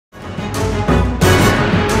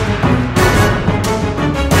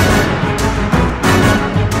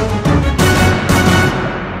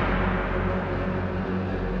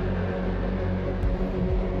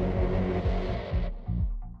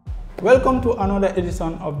Welcome to another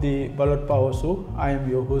edition of the Ballot Power Show. I am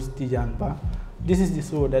your host Tijan Bah. This is the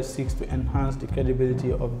show that seeks to enhance the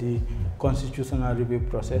credibility of the constitutional review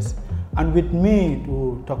process. And with me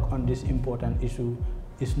to talk on this important issue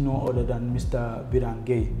is no other than Mr. Biran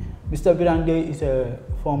Gai. Mr. Biran Gai is a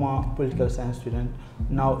former political science student,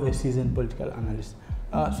 now a seasoned political analyst.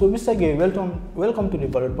 So Mr. Gai, welcome to the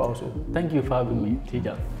Ballot Power Show. Thank you for having me,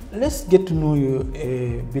 Tijan. Let's get to know you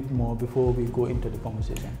a bit more before we go into the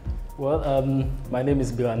conversation. Well, my name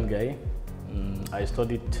is Biran Gai. I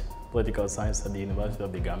studied political science at the University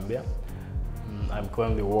of the Gambia. I'm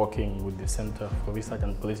currently working with the Center for Research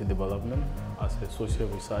and Policy Development as a social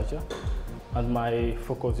researcher. And my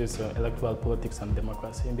focus is electoral politics and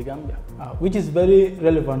democracy in the Gambia. Which is very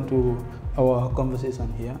relevant to our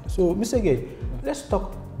conversation here. So, Mr. Gai, let's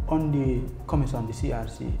talk on the commission, the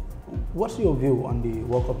CRC. What's your view on the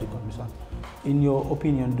work of the commission? In your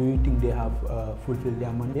opinion, do you think they have fulfilled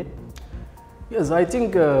their mandate? Yes, I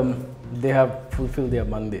think they have fulfilled their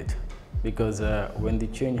mandate because when the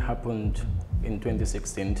change happened in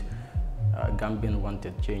 2016, Gambian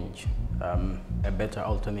wanted change, a better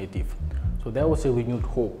alternative. So there was a renewed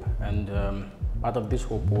hope, and part of this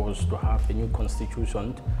hope was to have a new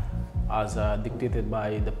constitution as dictated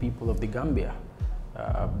by the people of the Gambia.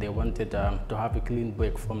 They wanted to have a clean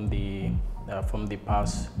break from the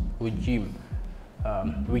past regime,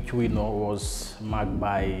 which we know was marked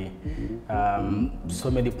by so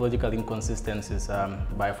many political inconsistencies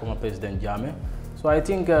by former President Jammeh. So I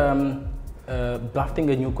think drafting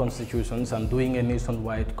a new constitution and doing a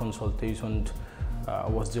nationwide consultation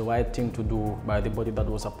was the right thing to do by the body that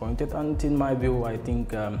was appointed. And in my view, I think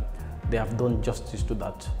they have done justice to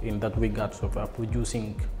that in that regard of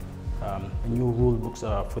producing new rule books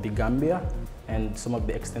for the Gambia, and some of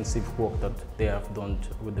the extensive work that they have done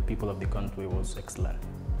with the people of the country was excellent.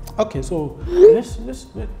 Okay, so let's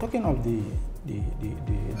talking of the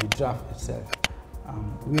draft itself.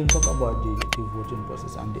 We'll talk about the voting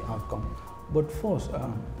process and the outcome. But first,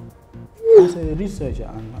 as a researcher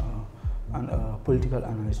and a political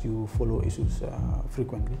analyst, you follow issues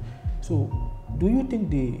frequently. So, do you think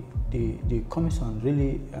the commission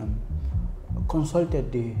really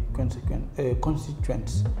consulted the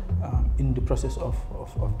constituents in the process of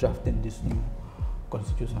drafting this new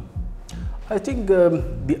constitution? I think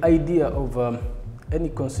the idea of any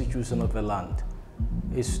constitution of a land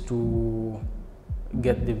is to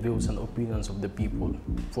get the views and opinions of the people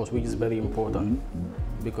first, which is very important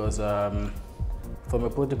because from a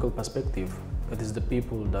political perspective, it is the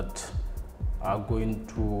people that are going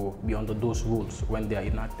to be under those rules when they are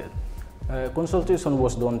enacted. Consultation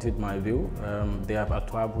was done, in my view. They have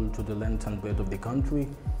traveled to the length and breadth of the country,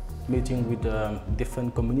 meeting with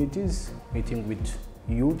different communities, meeting with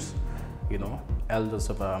youths, elders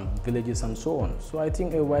of villages and so on. So I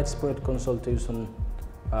think a widespread consultation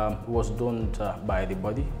was done by the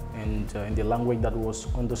body and in the language that was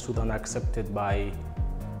understood and accepted by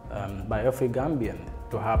every Gambian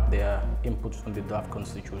to have their inputs on the draft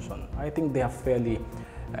constitution. I think they have fairly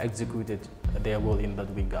executed their role in that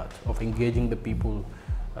regard of engaging the people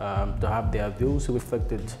to have their views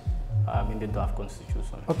reflected in the draft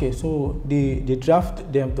constitution. Okay, so the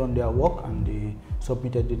draft, they have done their work and they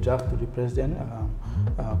submitted the draft to the president,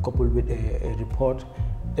 coupled with a report.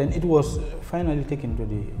 Then it was finally taken to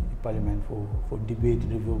the parliament for debate,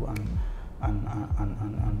 review,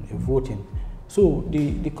 and voting. So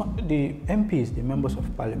the MPs, the members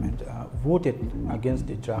of parliament, voted against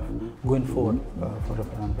the draft going forward for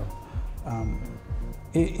referendum.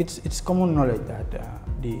 It's common knowledge that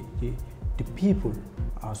the people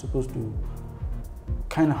are supposed to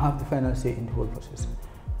kind of have the final say in the whole process.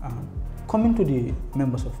 Coming to the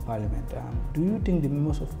members of parliament, do you think the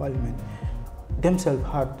members of parliament themselves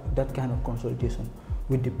had that kind of consultation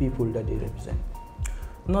with the people that they represent?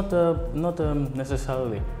 Not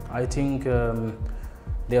necessarily. I think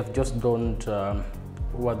they have just done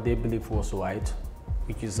what they believe was right,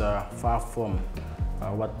 which is far from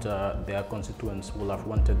what their constituents would have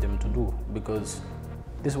wanted them to do, because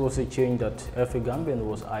this was a change that every Gambian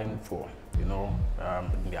was eyeing for. In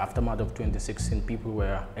the aftermath of 2016, people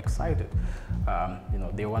were excited.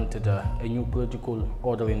 They wanted a new political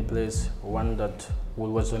order in place, one that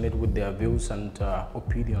will resonate with their views and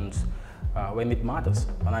opinions when it matters.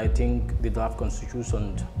 And I think the draft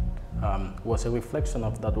constitution was a reflection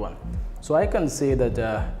of that one. So I can say that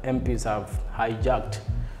MPs have hijacked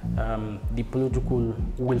the political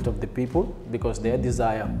will of the people because their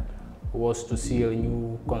desire was to see a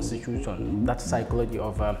new constitution. That psychology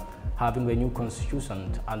of having a new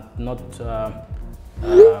constitution and not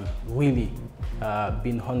really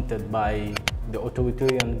being haunted by the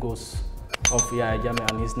authoritarian ghosts of Yahya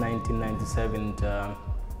Jammeh and his 1997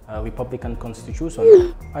 Republican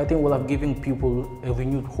Constitution, I think will have given people a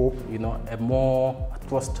renewed hope, a more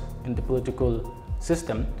trust in the political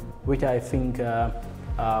system, which I think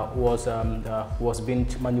was being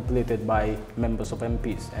manipulated by members of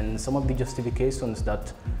MPs, and some of the justifications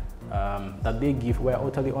that they give were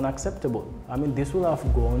utterly unacceptable. I mean, this will have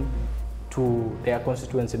gone to their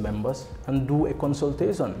constituency members and do a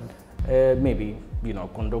consultation, maybe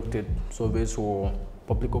conducted surveys or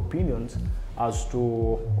public opinions as to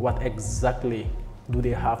what exactly do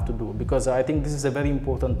they have to do, because I think this is a very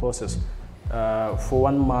important process for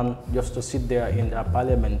one man just to sit there in the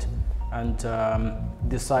parliament and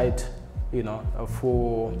decide,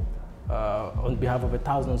 on behalf of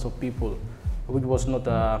thousands of people, which was not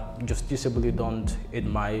justiciably done in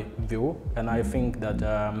my view, and I think that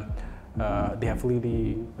they have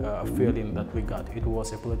really failed in that regard. It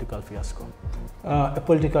was a political fiasco. A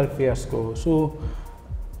political fiasco. So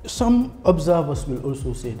some observers will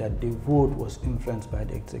also say that the vote was influenced by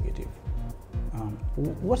the executive.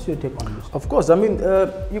 What's your take on this? Of course, I mean,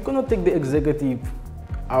 you cannot take the executive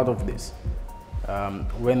out of this.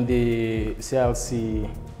 When the CLC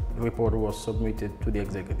report was submitted to the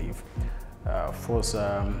executive, first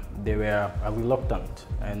they were reluctant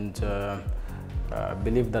and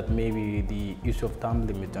believed that maybe the issue of term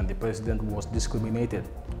limit and the president was discriminated.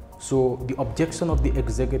 So the objection of the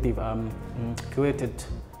executive created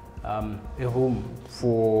a room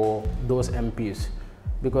for those MPs,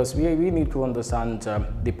 because we need to understand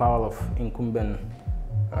the power of incumbent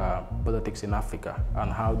politics in Africa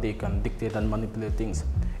and how they can dictate and manipulate things.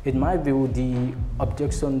 In my view, the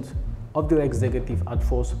objections of the executive at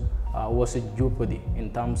first was a jeopardy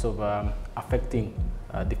in terms of affecting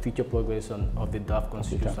the future progression of the draft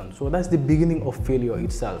constitution. Okay. So that's the beginning of failure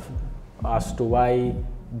itself as to why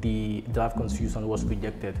the draft constitution was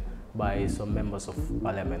rejected by some members of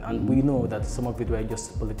parliament, and we know that some of it were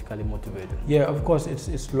just politically motivated. Yeah, of course,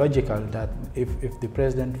 it's logical that if the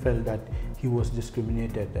president felt that he was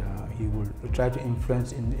discriminated, he will try to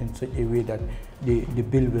influence in such a way that the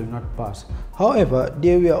bill will not pass. However,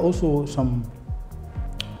 there were also some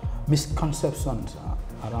misconceptions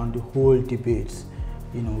around the whole debates,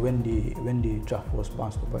 when the draft was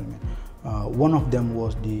passed to parliament. One of them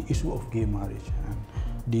was the issue of gay marriage, and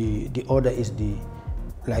the other is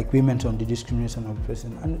like we mentioned, the discrimination of the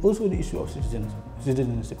president, and also the issue of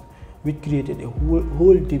citizenship, which created a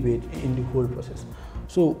whole debate in the whole process.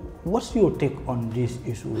 So what's your take on these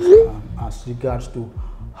issues as regards to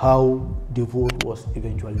how the vote was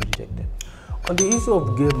eventually rejected? On the issue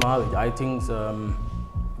of gay marriage, I think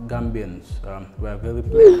Gambians were very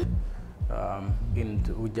plain in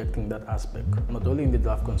rejecting that aspect, not only in the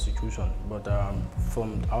draft constitution, but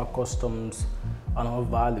from our customs and our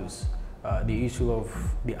values. The issue of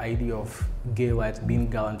the idea of gay rights being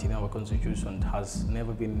guaranteed in our constitution has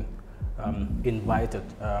never been invited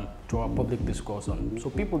to our public discourse on.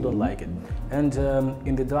 So people don't like it. And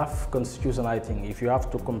in the draft constitution, I think if you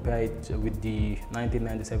have to compare it with the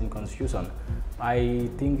 1997 constitution, I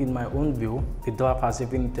think in my own view, the draft has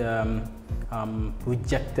even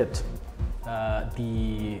rejected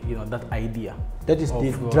that idea. That is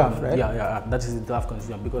the draft, right? Yeah, that is the draft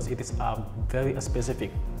constitution, because it is very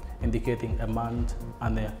specific, indicating a man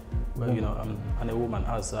and a and a woman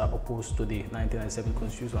as opposed to the 1997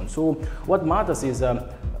 constitution. So what matters is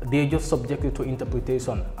they're just subjected to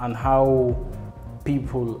interpretation, and how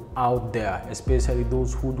people out there, especially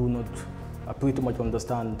those who do not pretty much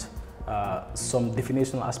understand some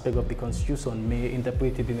definitional aspect of the constitution, may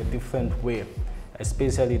interpret it in a different way,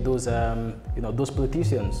 especially those those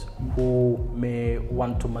politicians who may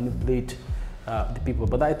want to manipulate the people.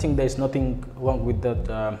 But I think there is nothing wrong with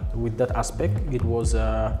that aspect. It was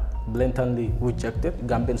blatantly rejected.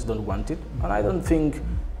 Gambians don't want it, and I don't think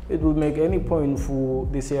it will make any point for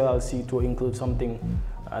the CLC to include something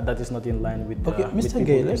that is not in line with. Okay, Mr.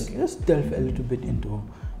 Gai, let's delve a little bit into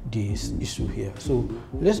this issue here. So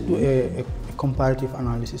let's do a comparative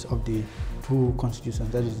analysis of the two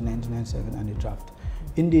constitutions, that is 1997 and the draft.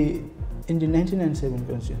 In the 1997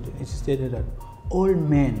 constitution, it is stated that all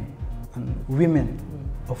men and women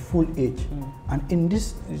of full age, and in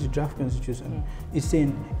this draft constitution, it's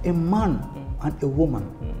saying a man and a woman.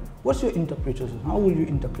 What's your interpretation? How will you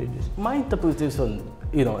interpret this? My interpretation,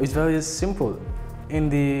 is very simple. In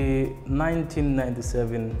the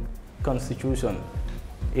 1997 constitution,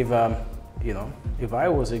 if I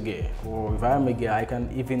was a gay, or if I'm a gay, I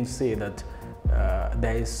can even say that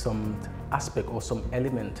there is some aspect or some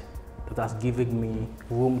element that has given me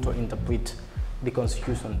room to interpret the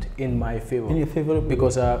constitution in my favor. In your favor?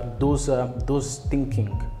 Because those thinking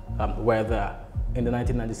were there in the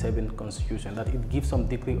 1997 Constitution, that it gives some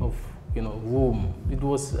degree of, room. It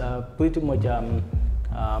was pretty much,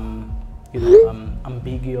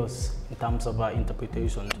 ambiguous in terms of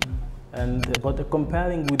interpretation. But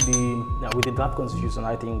comparing with the draft Constitution,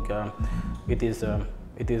 I think it is a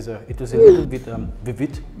little bit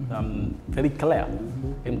vivid, very clear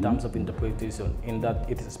in terms of interpretation, in that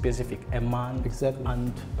it is specific, a man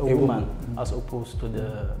and a woman, as opposed to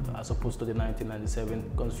the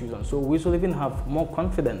 1997 Constitution. So we should even have more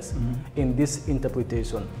confidence in this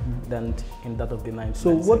interpretation than in that of the 1997.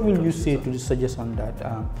 So what will you say to the suggestion that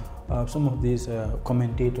some of these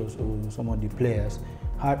commentators or some of the players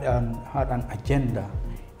had an agenda,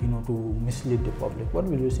 to mislead the public? What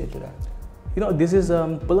will you say to that? This is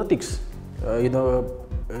politics.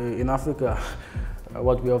 In Africa,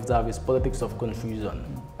 what we observe is politics of confusion.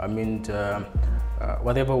 I mean,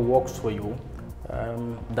 whatever works for you,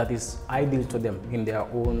 that is ideal to them in their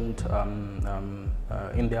own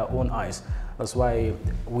eyes. That's why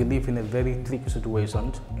we live in a very tricky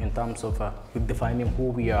situation in terms of defining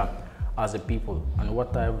who we are as a people and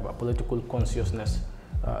what type of political consciousness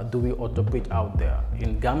do we operate out there.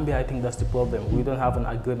 In Gambia, I think that's the problem. We don't have an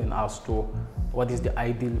agreement as to what is the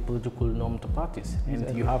ideal political norm to practice.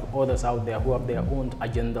 And you have others out there who have their own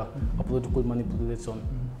agenda of political manipulation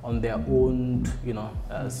on their own,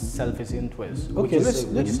 selfish interests, which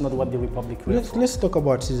is not what the Republic creates. Let's talk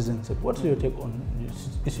about citizenship. What's your take on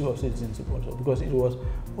this issue of citizenship also? Because it was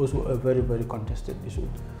also a very, very contested issue.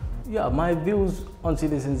 Yeah, my views on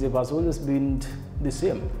citizenship has always been the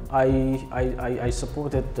same. I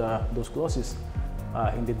supported those clauses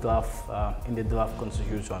in the draft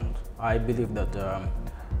constitution. I believe that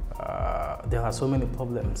there are so many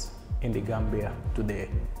problems in the Gambia today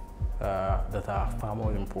that are far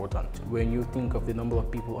more important. When you think of the number of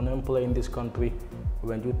people unemployed in this country,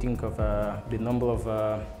 when you think of the number of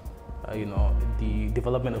the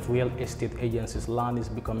development of real estate agencies, land is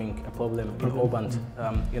becoming a problem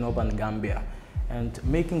in urban Gambia. And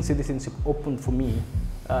making citizenship open, for me,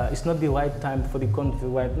 it's not the right time for the country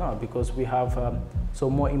right now, because we have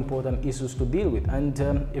some more important issues to deal with. And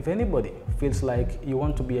if anybody feels like you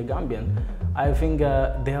want to be a Gambian, I think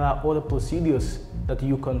there are other procedures that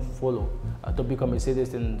you can follow to become a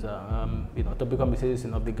citizen, to become a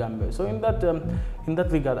citizen of the Gambia. So in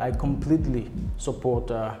that regard, I completely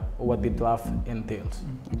support what the draft entails.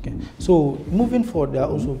 Okay. So moving forward, there are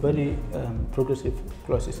also very progressive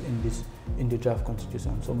clauses in the draft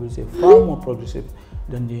constitution. Some will say far more progressive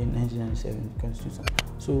than the 1997 constitution.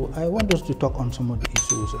 So I want us to talk on some of the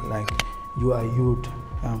issues, like you are youth.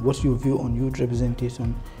 What's your view on youth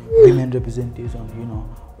representation, women representation?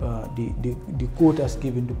 The quotas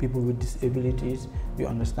given to people with disabilities. We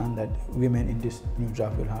understand that women in this new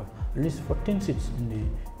draft will have at least 14 seats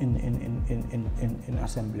in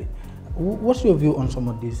assembly. What's your view on some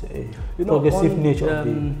of these progressive nature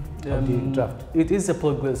of the draft? It is a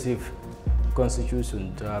progressive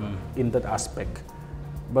constitution in that aspect,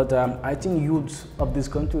 but I think youths of this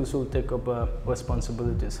country should take up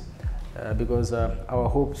responsibilities. Because our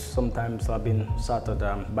hopes sometimes have been shattered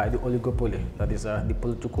by the oligopoly, that is the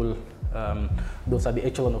political, those are the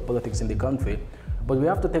echelon of politics in the country. But we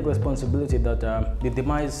have to take responsibility that the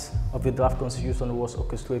demise of the draft constitution was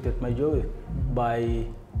orchestrated majorly by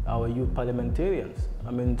our youth parliamentarians.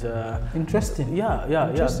 I mean, interesting. Yeah.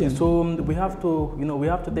 Interesting. So we have to, we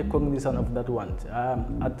have to take cognizance of that one.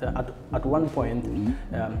 At one point,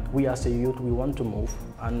 we as a youth, we want to move,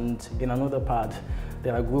 and in another part,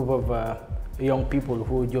 there are a group of young people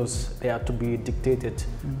who just there to be dictated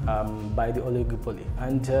by the oligopoly,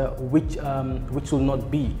 and which will not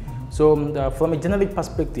be. So from a generic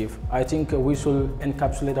perspective, I think we should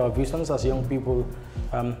encapsulate our visions as young people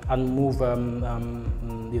and move,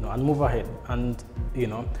 and move ahead, and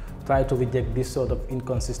try to reject this sort of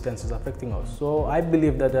inconsistencies affecting us. So I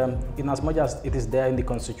believe that in as much as it is there in the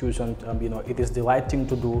constitution, it is the right thing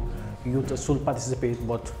to do. Youth should participate,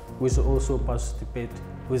 but we should also participate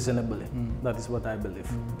reasonably. That is what I believe.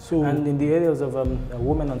 So, and in the areas of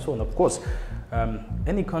women and so on, of course,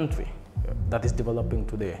 any country that is developing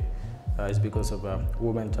today is because of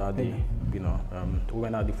women are the,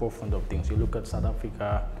 women are the forefront of things. You look at South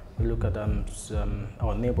Africa, you look at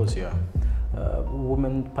our neighbors here.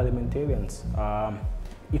 Women parliamentarians are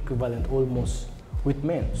equivalent almost with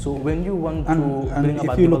men. So when you want to bring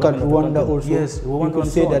about, if you look at Rwanda also, yes, you can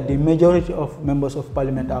say that the majority of members of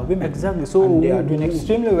parliament are women. Exactly. So and they are doing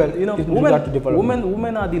extremely well.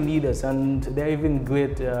 Women are the leaders, and they are even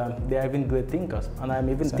great. They are even great thinkers. And I'm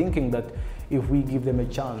even thinking that if we give them a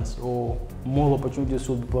chance, or more opportunities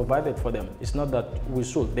should be provided for them. It's not that we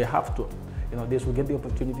should; they have to. This will get the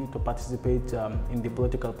opportunity to participate in the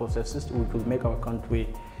political processes. We could make our country,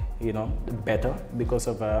 better because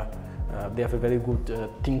of they have a very good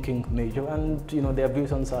thinking nature, and their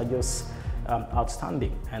visions are just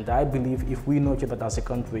outstanding. And I believe if we nurture that as a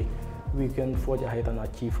country, we can forge ahead and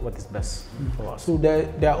achieve what is best for us. So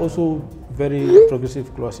there are also very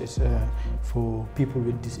progressive clauses for people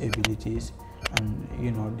with disabilities, and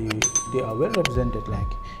they are well represented,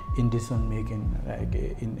 like in decision making, like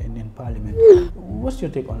in Parliament. What's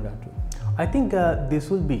your take on that too? I think this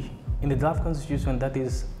will be in the draft constitution. That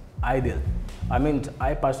is ideal. I mean,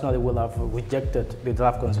 I personally will have rejected the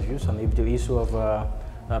draft constitution if the issue of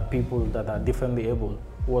people that are differently able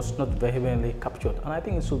was not vehemently captured, and I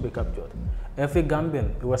think it should be captured. Every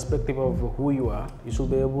Gambian, irrespective of who you are, you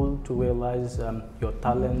should be able to realize your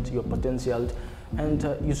talent, your potential, and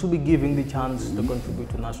you should be given the chance to contribute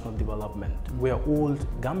to national development. We are all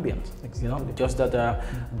Gambians, just that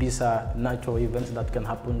these are natural events that can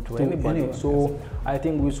happen to anybody. Anyone, so I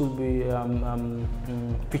think we should be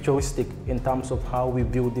futuristic in terms of how we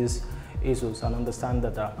view these issues and understand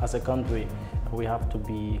that as a country, we have to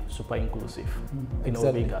be super inclusive in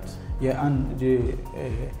all regards. Yeah, and the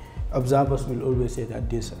observers will always say that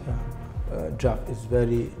this draft is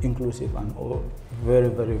very inclusive and very,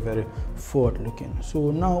 very, very forward-looking.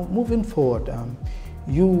 So now, moving forward,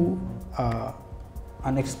 you are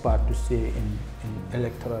an expert to say in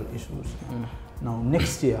electoral issues. Now,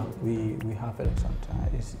 next year we have elections.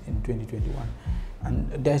 It's in 2021, and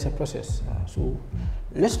there's a process. So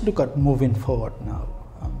let's look at moving forward now.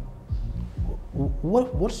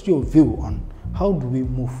 What's your view on how do we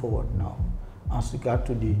move forward now as regard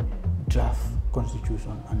to the draft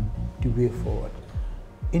constitution and the way forward?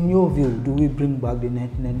 In your view, do we bring back the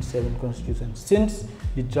 1997 constitution since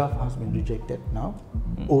the draft has been rejected now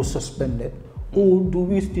or suspended, or do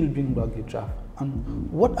we still bring back the draft? And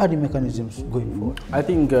what are the mechanisms going forward? I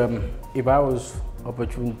think if I was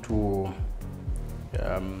opportune to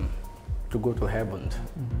go to heaven,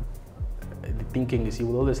 the thinking is he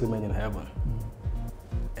will always remain in heaven.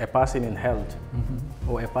 A person in hell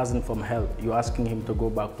or a person from hell, you're asking him to go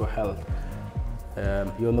back to hell.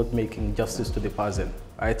 You're not making justice to the person.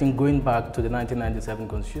 I think going back to the 1997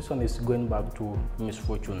 constitution is going back to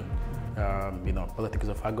misfortune, politics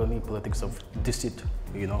of agony, politics of deceit,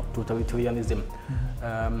 totalitarianism.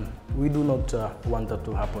 We do not want that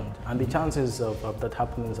to happen, and the chances of that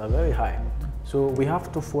happening are very high. So we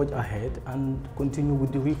have to forge ahead and continue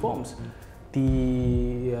with the reforms.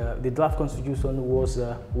 The draft constitution was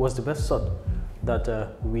the best shot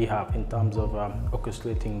that we have in terms of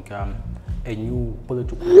orchestrating a new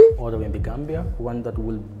political order in the Gambia, one that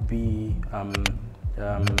will be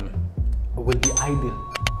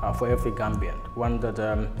ideal for every Gambian, one that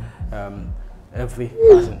every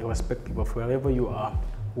person, irrespective of wherever you are,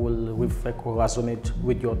 will reflect or resonate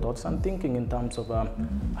with your thoughts and thinking in terms of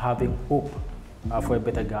having hope for a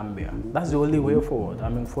better Gambia. That's the only way forward. I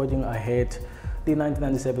mean, forging ahead, the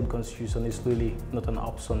 1997 constitution is really not an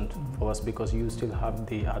option for us because you still have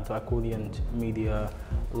the draconian media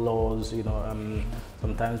laws,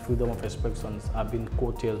 sometimes freedom of expressions have been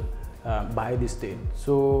curtailed by the state.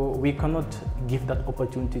 So we cannot give that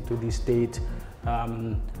opportunity to the state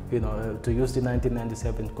to use the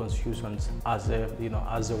 1997 constitutions as a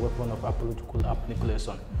weapon of political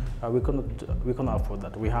manipulation. We cannot afford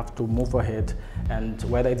that. We have to move ahead, and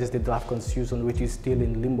whether it is the draft constitution, which is still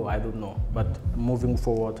in limbo, I don't know. But moving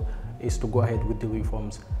forward is to go ahead with the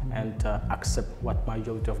reforms and accept what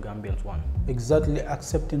majority of Gambians want. Exactly,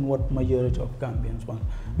 accepting what majority of Gambians want.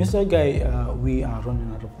 Mr. Gai, we are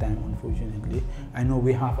running out of time, unfortunately. I know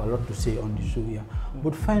we have a lot to say on the show here,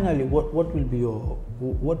 but finally, what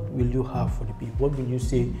will you have for the people? What will you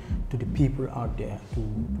say to the people out there, to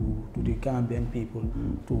the Gambian people,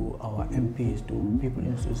 to our MPs, to people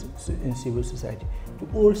in civil society, to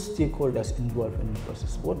all stakeholders involved in the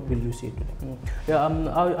process? What will you say to them? Yeah,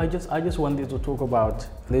 I just wanted to talk about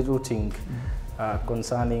a little thing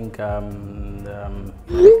concerning the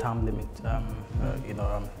term limit.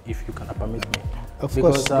 If you can permit me,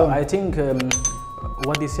 because I think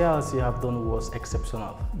what the CLC have done was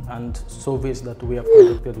exceptional, and surveys that we have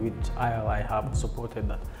conducted with IRI have supported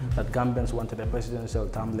that. That Gambians wanted a presidential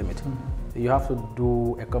term limit. You have to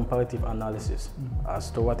do a comparative analysis as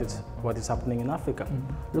to what is happening in Africa.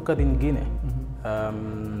 Look at in Guinea,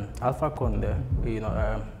 Alpha Conde,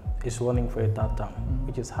 is running for a third term,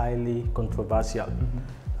 which is highly controversial.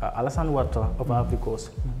 Alassane Ouattara of Ivory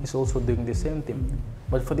Coast is also doing the same thing.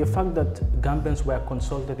 But for the fact that Gambians were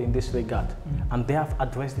consulted in this regard, and they have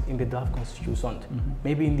addressed it in the draft constitution,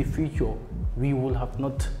 maybe in the future we will have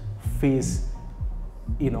not faced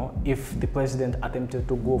if the president attempted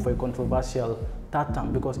to go for a controversial third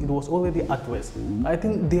term, because it was already addressed. I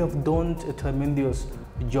think they have done a tremendous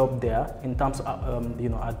job there in terms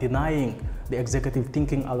of denying the executive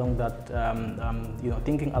thinking along that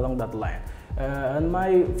line. And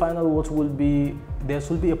my final words will be there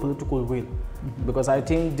should be a political will, because I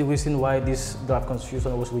think the reason why this draft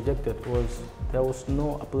constitution was rejected was there was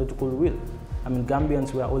no political will. I mean,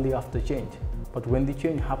 Gambians were only after change, but when the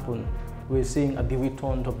change happened, we're seeing the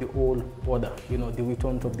return of the old order, the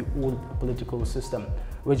return of the old political system,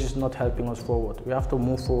 which is not helping us forward. We have to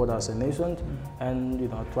move forward as a nation and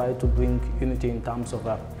try to bring unity in terms of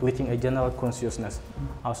reaching a general consciousness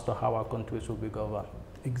as to how our country should be governed.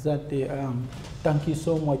 Exactly. Thank you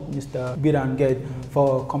so much, Mr. Biran Gai,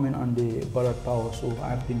 for coming on the Ballot Power Show.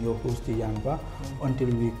 I've been your host, Tijan Bah. Until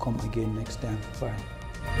we come again next time. Bye.